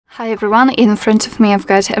Hi everyone, in front of me I've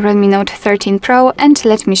got a Redmi Note 13 Pro and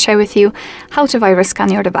let me share with you how to virus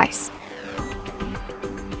scan your device.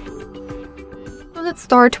 So let's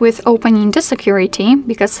start with opening the security,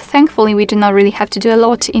 because thankfully we do not really have to do a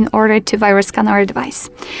lot in order to virus scan our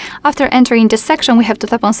device. After entering this section, we have to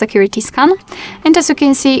tap on security scan, and as you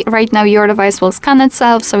can see right now your device will scan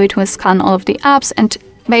itself, so it will scan all of the apps and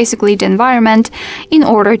basically the environment in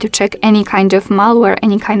order to check any kind of malware,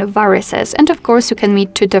 any kind of viruses. And of course you can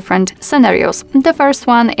meet two different scenarios. The first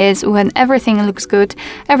one is when everything looks good,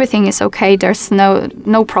 everything is okay, there's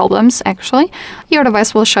no problems actually. Your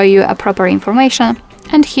device will show you a proper information.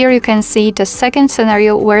 And here you can see the second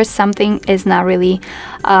scenario where something is not really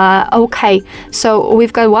okay. So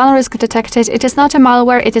we've got one risk detected. It is not a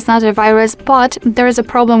malware, it is not a virus, but there is a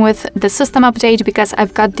problem with the system update because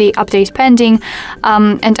I've got the update pending,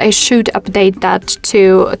 and I should update that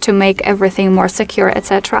to make everything more secure,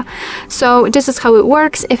 etc. So this is how it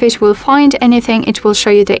works. If it will find anything, it will show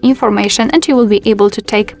you the information and you will be able to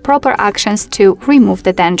take proper actions to remove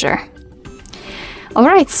the danger.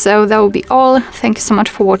 Alright, so that will be all. Thank you so much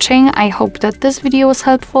for watching. I hope that this video was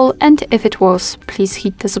helpful, and if it was, please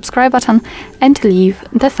hit the subscribe button and leave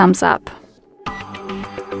the thumbs up.